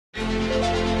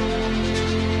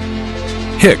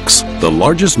HIX, the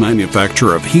largest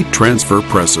manufacturer of heat transfer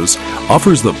presses,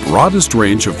 offers the broadest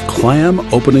range of clam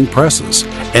opening presses,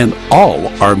 and all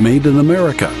are made in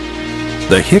America.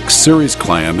 The HIX series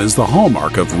clam is the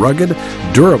hallmark of rugged,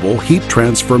 durable heat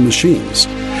transfer machines.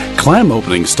 Clam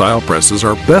opening style presses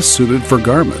are best suited for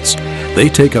garments. They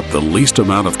take up the least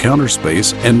amount of counter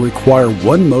space and require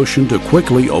one motion to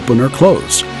quickly open or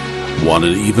close. Want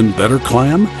an even better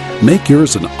clam? Make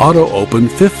yours an auto-open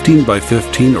 15 by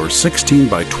 15 or 16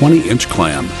 by 20 inch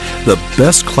clam, the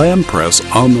best clam press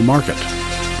on the market.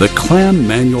 The Clam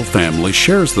manual family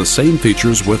shares the same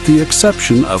features with the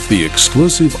exception of the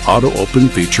exclusive auto-open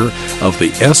feature of the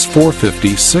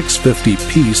S450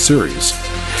 650P series.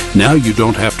 Now you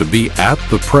don't have to be at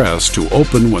the press to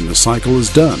open when the cycle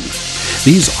is done.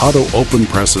 These auto-open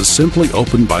presses simply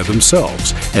open by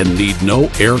themselves and need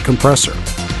no air compressor.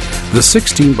 The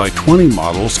 16 by 20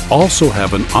 models also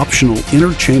have an optional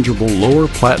interchangeable lower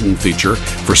platen feature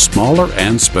for smaller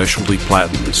and specialty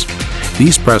platens.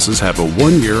 These presses have a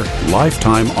 1-year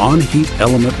lifetime on-heat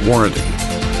element warranty.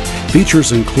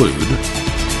 Features include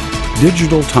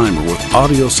digital timer with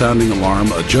audio sounding alarm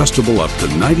adjustable up to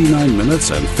 99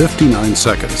 minutes and 59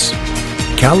 seconds.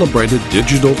 Calibrated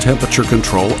digital temperature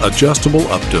control adjustable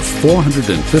up to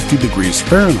 450 degrees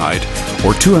Fahrenheit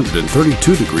or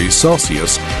 232 degrees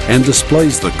Celsius and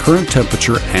displays the current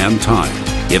temperature and time.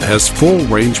 It has full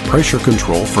range pressure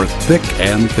control for thick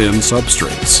and thin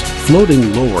substrates,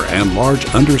 floating lower and large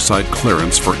underside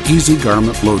clearance for easy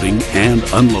garment loading and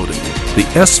unloading. The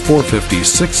S450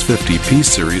 650P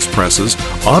series presses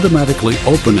automatically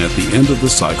open at the end of the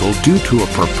cycle due to a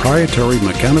proprietary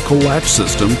mechanical latch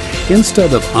system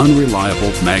instead of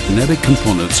unreliable magnetic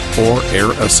components or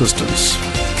air assistance.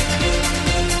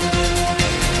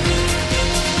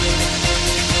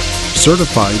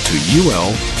 Certified to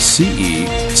UL, CE,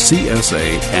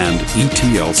 CSA, and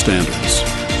ETL standards.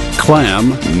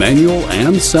 Clam manual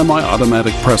and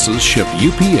semi-automatic presses ship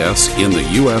UPS in the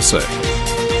USA.